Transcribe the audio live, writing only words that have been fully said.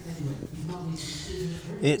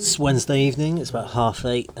It's Wednesday evening, it's about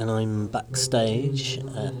 8:30, and I'm backstage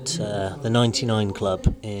at the 99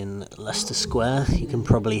 Club in Leicester Square. You can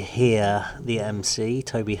probably hear the MC,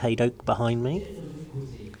 Toby Haydock, behind me.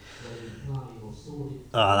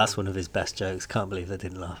 Oh, that's one of his best jokes. Can't believe they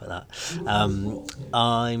didn't laugh at that.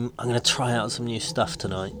 I'm going to try out some new stuff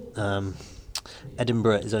tonight.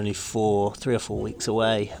 Edinburgh is only 3 or 4 weeks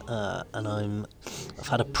away, and I've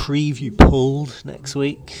had a preview pulled next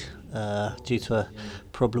week due to a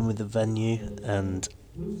problem with the venue, and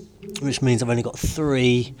which means I've only got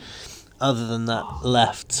three other than that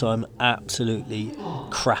left. So I'm absolutely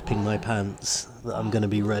crapping my pants that I'm going to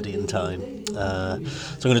be ready in time. So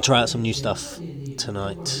I'm going to try out some new stuff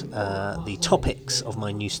tonight. The topics of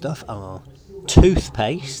my new stuff are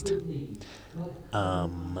toothpaste,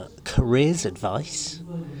 careers advice,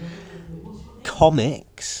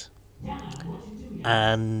 comics,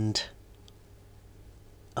 and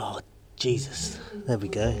oh Jesus, there we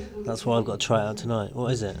go. That's what I've got to try out tonight.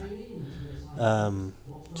 What is it?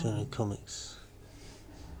 Comics.